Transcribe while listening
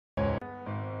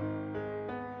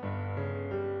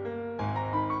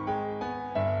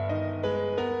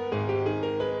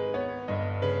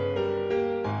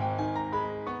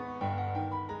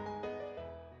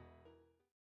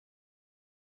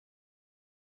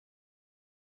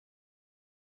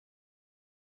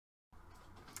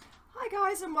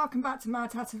Guys, and welcome back to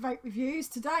Mad Hatter Vape Reviews.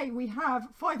 Today we have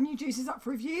 5 new juices up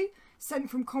for review sent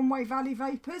from Conway Valley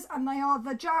Vapors, and they are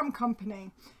the Jam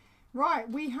Company. Right,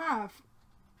 we have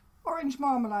orange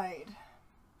marmalade,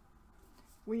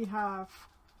 we have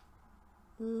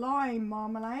lime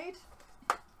marmalade,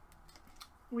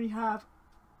 we have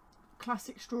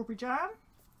classic strawberry jam,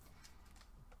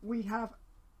 we have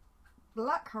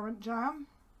blackcurrant jam,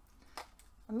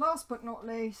 and last but not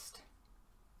least,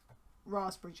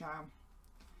 raspberry jam.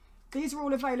 These are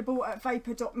all available at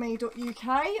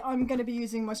vapor.me.uk. I'm going to be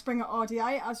using my Springer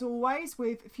RDA as always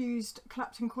with fused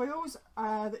Clapton coils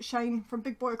that Shane from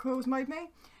Big Boy Coils made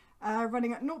me,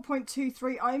 running at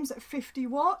 0.23 ohms at 50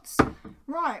 watts.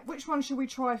 Right, which one should we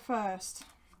try first?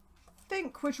 I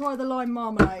think we'll try the lime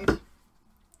marmalade.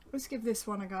 Let's give this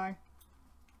one a go.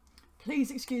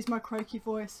 Please excuse my croaky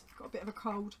voice, I've got a bit of a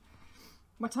cold.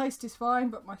 My taste is fine,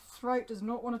 but my throat does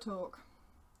not want to talk.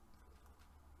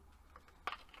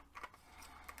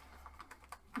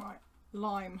 Right,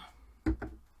 lime.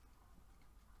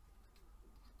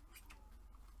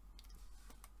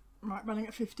 Right, running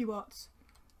at 50 watts.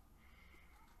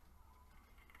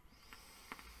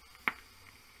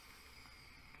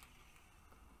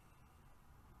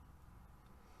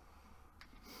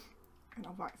 And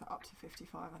I'll whack that up to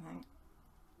 55, I think.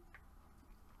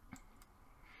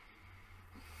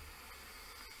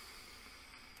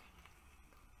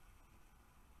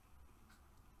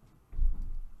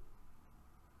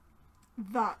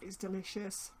 That is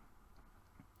delicious.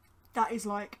 That is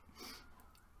like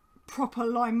proper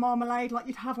lime marmalade like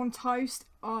you'd have on toast.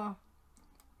 Oh.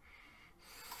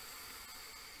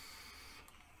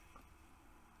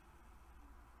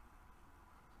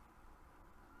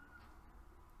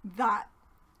 That,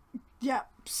 yeah,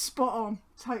 spot on.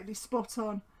 Totally spot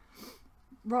on.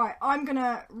 Right, I'm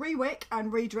gonna re-wick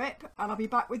and re-drip, and I'll be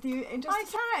back with you in just a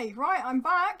second. Okay, right, I'm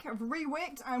back. I've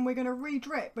re-wicked and we're gonna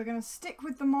re-drip. We're gonna stick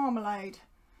with the marmalade.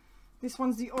 This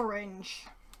one's the orange.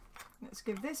 Let's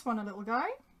give this one a little go.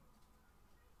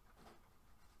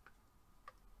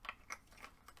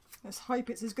 Let's hope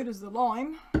it's as good as the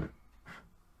lime.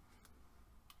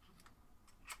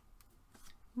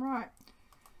 Right.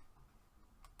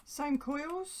 Same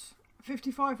coils,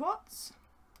 55 watts.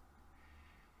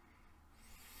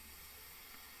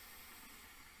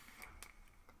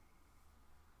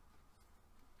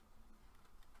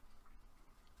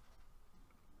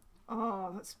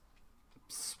 Oh, that's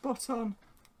spot on.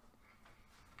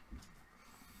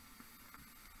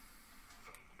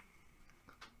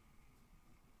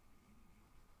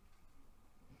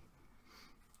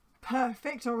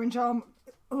 Perfect orange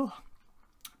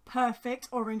perfect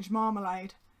orange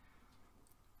marmalade.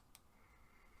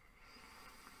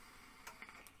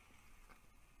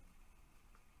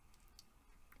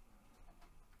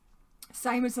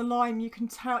 Same as the lime, you can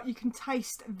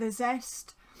taste the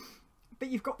zest, but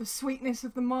you've got the sweetness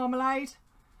of the marmalade.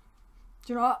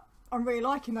 Do you know what? I'm really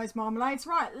liking those marmalades.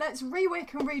 Right, let's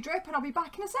re-wick and re-drip and I'll be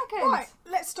back in a second. Right,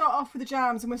 let's start off with the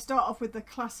jams, and we'll start off with the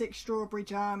classic strawberry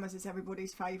jam, as is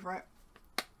everybody's favourite.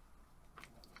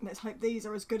 Let's hope these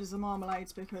are as good as the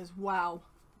marmalades, because wow,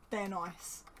 they're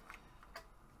nice.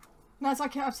 Now, as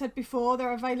I've said before,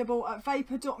 they're available at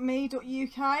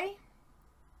vapor.me.uk.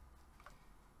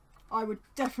 I would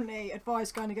definitely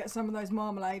advise going to get some of those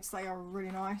marmalades. They are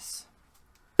really nice.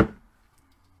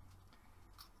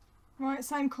 Right,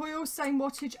 same coil, same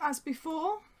wattage as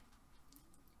before.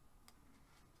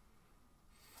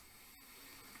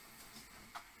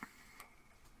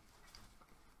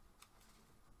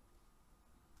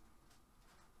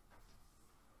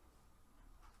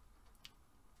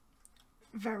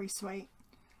 Very sweet.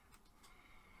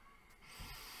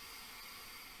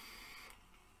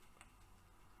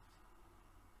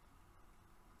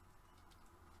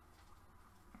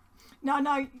 Now, I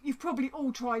know you've probably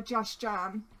all tried Just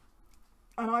Jam,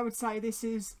 and I would say this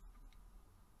is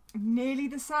nearly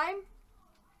the same.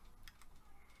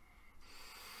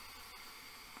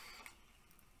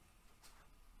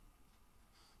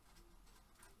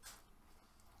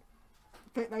 I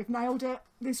think they've nailed it.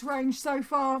 This range so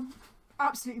far,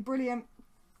 absolutely brilliant.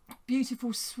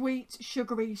 Beautiful, sweet,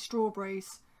 sugary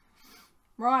strawberries.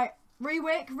 Right.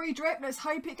 Re-wick, re-drip, let's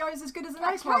hope it goes as good as the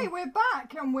next one. Okay, we're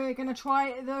back and we're going to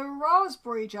try the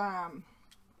raspberry jam.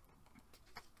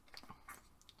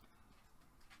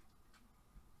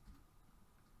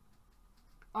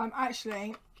 I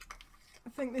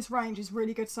think this range is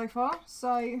really good so far,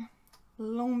 so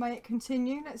long may it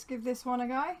continue. Let's give this one a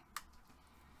go.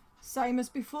 Same as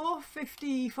before,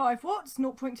 55 watts,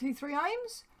 0.23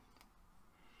 ohms.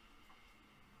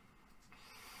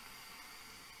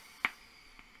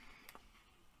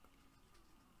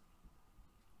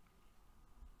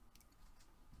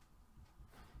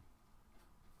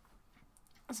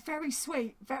 It's very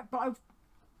sweet, but I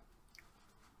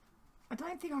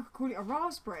don't think I could call it a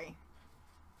raspberry.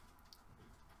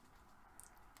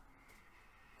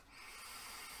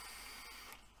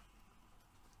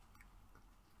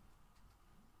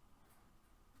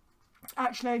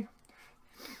 Actually,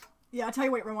 yeah, I'll tell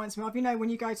you what it reminds me of. You know, when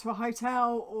you go to a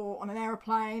hotel or on an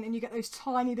aeroplane and you get those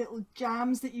tiny little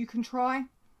jams that you can try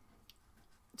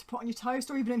to put on your toast,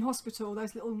 or even in hospital,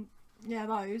 those little, yeah,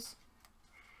 those.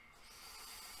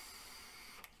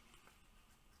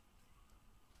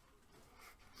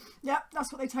 Yeah,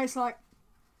 that's what they taste like.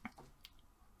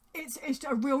 It's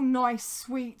a real nice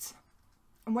sweet,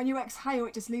 and when you exhale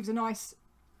it just leaves a nice,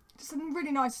 just a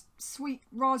really nice sweet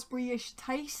raspberry-ish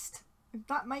taste, if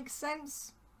that makes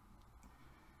sense.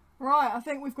 Right, I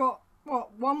think we've got,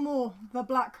 what, one more, the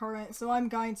blackcurrant. So I'm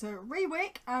going to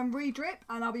re-wick and re-drip,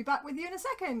 and I'll be back with you in a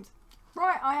second.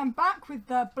 Right, I am back with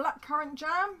the blackcurrant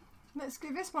jam. Let's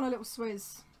give this one a little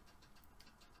swizz.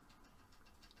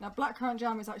 Now, blackcurrant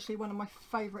jam is actually one of my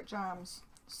favourite jams.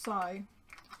 So,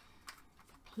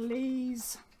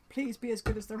 please, please be as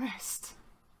good as the rest.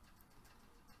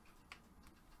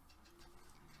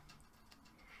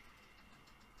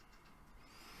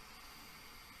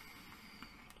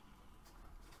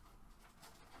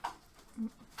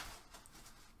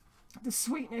 The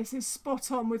sweetness is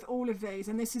spot on with all of these,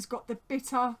 and this has got the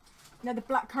bitter, you know, the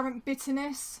blackcurrant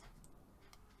bitterness.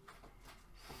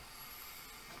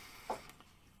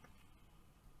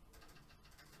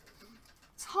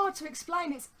 It's hard to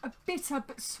explain. It's a bitter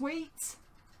but sweet.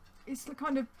 It's the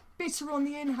kind of bitter on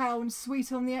the inhale and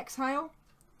sweet on the exhale.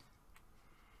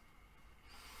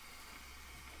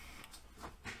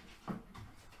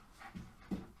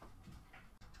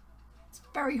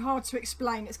 Very hard to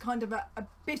explain. It's kind of a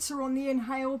bitter on the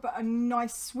inhale but a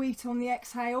nice sweet on the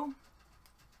exhale.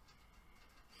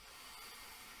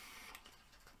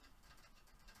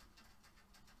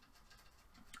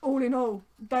 All in all,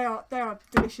 they are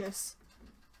delicious,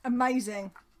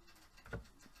 amazing.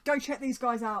 Go check these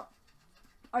guys out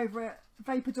over at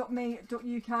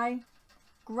vapor.me.uk.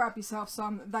 grab yourself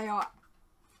some. They are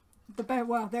the best.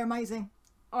 Well, they're amazing.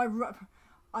 I'm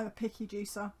a picky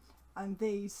juicer, and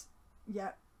these,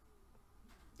 yeah,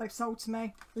 they've sold to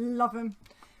me. Love them.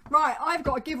 Right, I've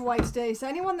got a giveaway to do. So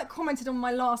anyone that commented on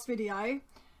my last video,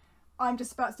 I'm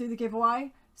just about to do the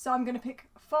giveaway. So I'm going to pick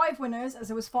 5 winners, as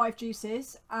there was 5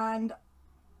 juices, and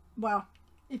well,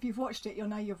 if you've watched it, you'll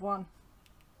know you've won.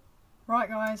 Right,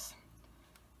 guys,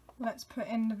 let's put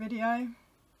in the video.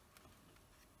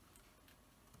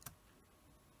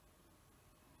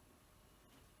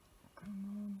 Come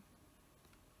on.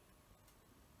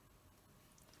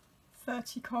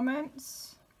 30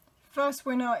 comments. First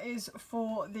winner is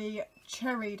for the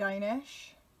Cherry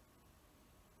Danish.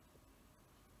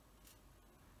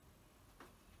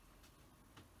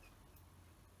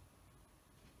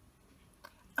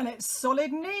 And it's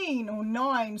solid 9 or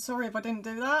 9. Sorry if I didn't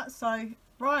do that. So,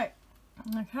 right.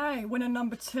 Okay, winner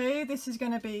number 2. This is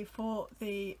going to be for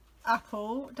the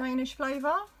apple Danish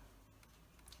flavour.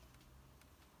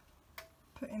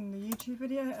 Put in the YouTube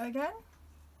video again.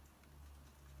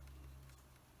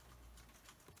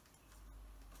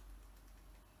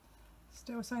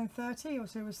 Still saying 30,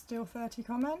 also was still 30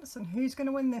 comments. And who's going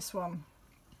to win this one?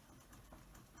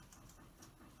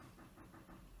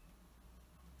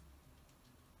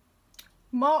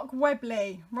 Mark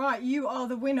Webley. Right, you are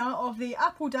the winner of the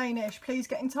Apple Danish. Please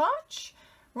get in touch.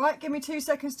 Right, give me 2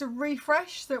 seconds to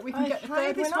refresh so that we can get the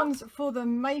third winner. This one's for the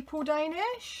Maple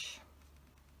Danish.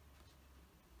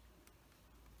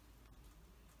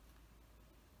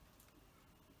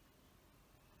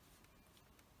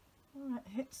 Right,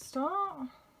 hit start.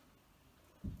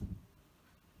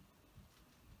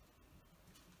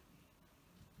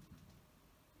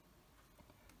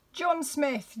 John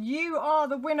Smith, you are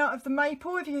the winner of the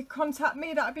Maple. If you could contact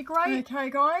me, that would be great. Okay,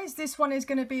 guys, this one is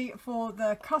going to be for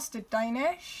the Custard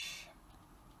Danish.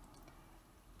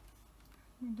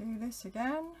 Do this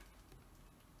again.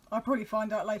 I'll probably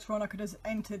find out later on. I could have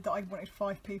entered that I wanted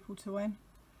 5 people to win.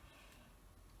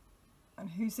 And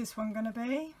who's this one going to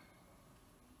be?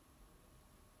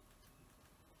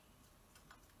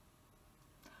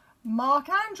 Mark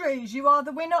Andrews, you are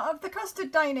the winner of the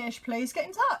Custard Danish. Please get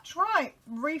in touch. Right,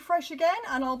 refresh again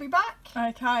and I'll be back.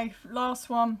 Okay,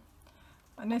 last one.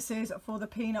 And this is for the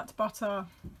peanut butter.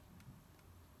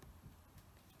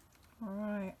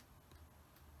 Alright.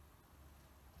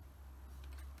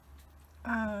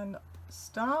 And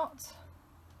start.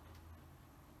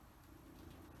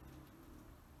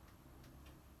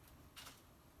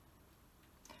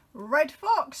 Red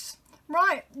Fox.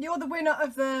 Right, you're the winner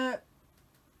of the...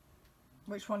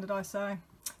 Which one did I say?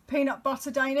 Peanut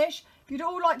butter Danish. If If you'd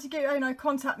all like to get,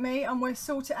 contact me and we'll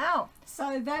sort it out.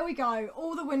 So there we go.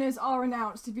 All the winners are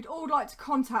announced. If you'd all like to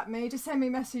contact me, just send me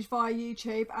a message via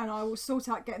YouTube and I will sort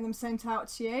out getting them sent out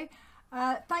to you.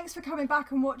 Thanks for coming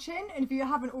back and watching. And if you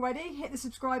haven't already, hit the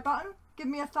subscribe button. Give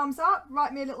me a thumbs up.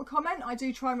 Write me a little comment. I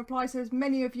do try and reply to as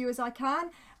many of you as I can.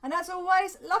 And as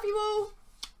always, love you all.